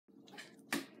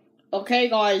Okay,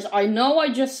 guys, I know I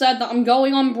just said that I'm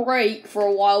going on break for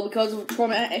a while because of a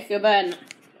traumatic event,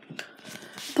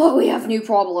 but we have new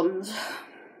problems.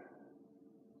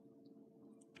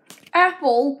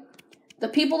 Apple, the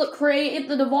people that created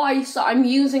the device that I'm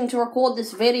using to record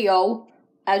this video,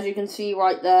 as you can see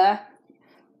right there,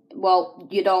 well,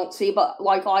 you don't see, but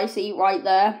like I see right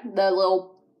there, the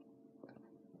little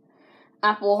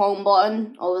Apple home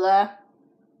button over there,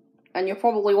 and you're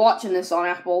probably watching this on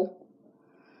Apple.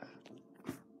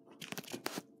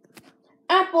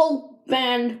 Apple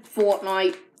banned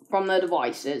Fortnite from their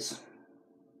devices.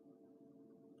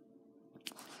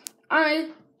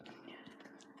 I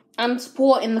am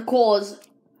supporting the cause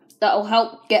that will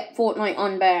help get Fortnite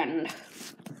unbanned.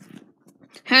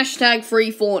 Hashtag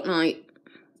free Fortnite. Today,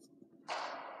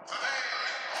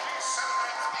 we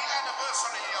celebrate the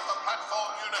anniversary of the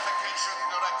platform unification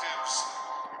directives.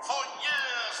 For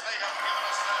years, they have given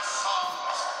us their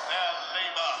songs, their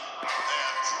labor,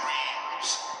 their dreams.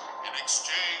 In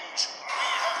exchange, we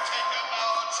have taken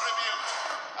our tribute,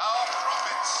 our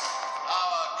profits,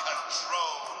 our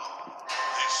control.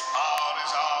 This power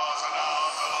is ours and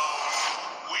ours alone.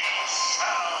 We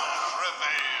shall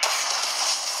prevail.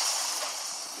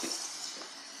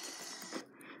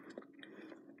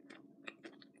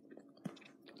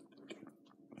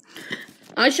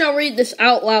 I shall read this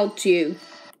out loud to you.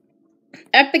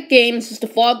 Epic Games has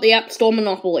defied the App Store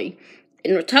monopoly.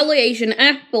 In retaliation,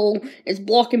 Apple is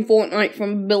blocking Fortnite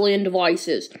from 1 billion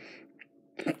devices.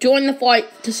 Join the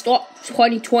fight to stop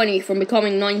 2020 from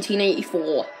becoming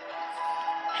 1984.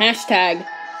 Hashtag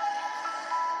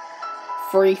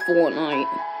free Fortnite.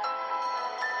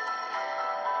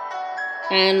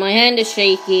 And my hand is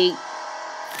shaky.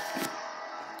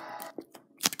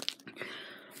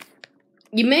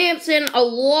 You may have seen a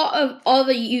lot of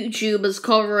other YouTubers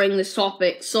covering this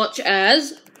topic, such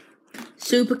as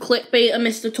Super Clickbait and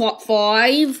Mr. Top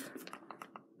 5,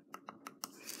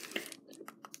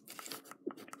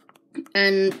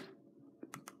 and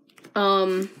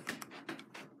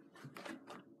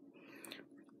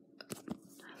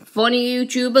funny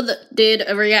YouTuber that did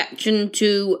a reaction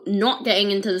to not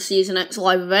getting into the Season X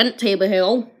live event, Tabor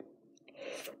Hill.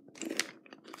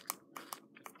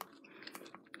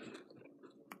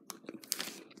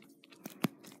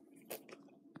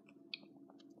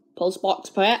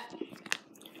 Postbox Pet.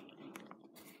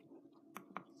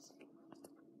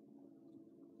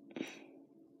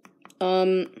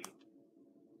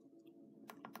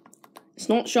 It's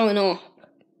not showing up.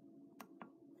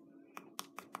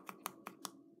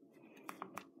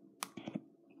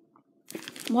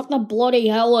 What the bloody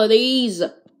hell are these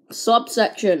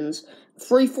subsections?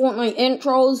 Free Fortnite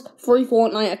intros, free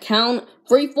Fortnite account,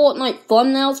 free Fortnite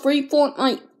thumbnails, free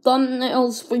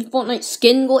Fortnite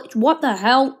skin glitch. What the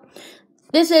hell?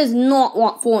 This is not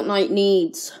what Fortnite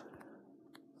needs.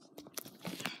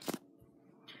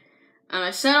 And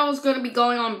I said I was going to be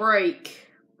going on break,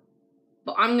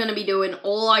 but I'm going to be doing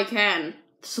all I can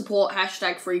to support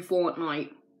hashtag free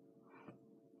Fortnite.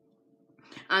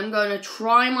 I'm going to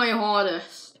try my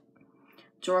hardest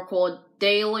to record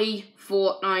daily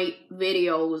Fortnite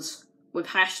videos with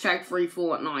hashtag free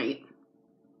Fortnite.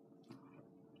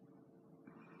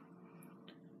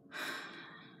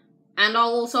 And I'll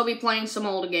also be playing some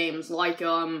older games, like,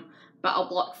 Battle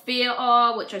Block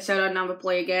Theater, which I said I'd never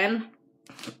play again.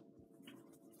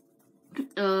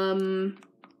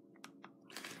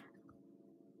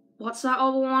 What's that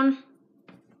other one?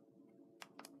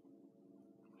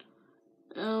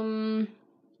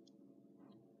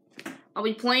 I'll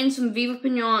be playing some Viva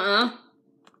Pinata.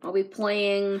 I'll be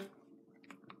playing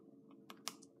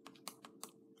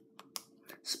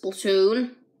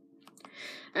Splatoon.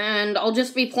 And I'll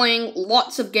just be playing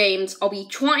lots of games. I'll be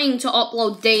trying to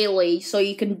upload daily, so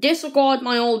you can disregard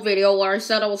my old video where I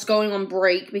said I was going on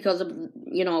break because of,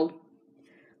 you know,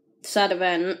 sad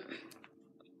event.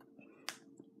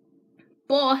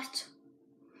 But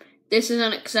this is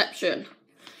an exception.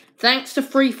 Thanks to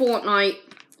free Fortnite,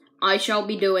 I shall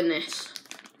be doing this.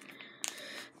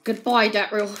 Goodbye,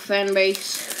 that real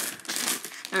fanbase.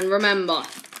 And remember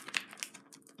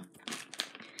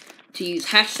to use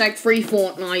hashtag free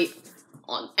Fortnite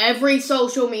on every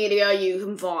social media you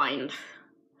can find.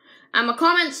 And my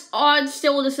comments are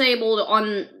still disabled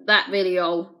on that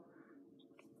video.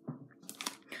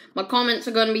 My comments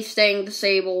are going to be staying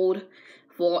disabled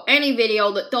for any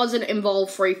video that doesn't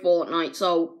involve free Fortnite.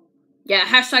 So, yeah,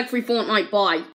 hashtag free Fortnite, bye.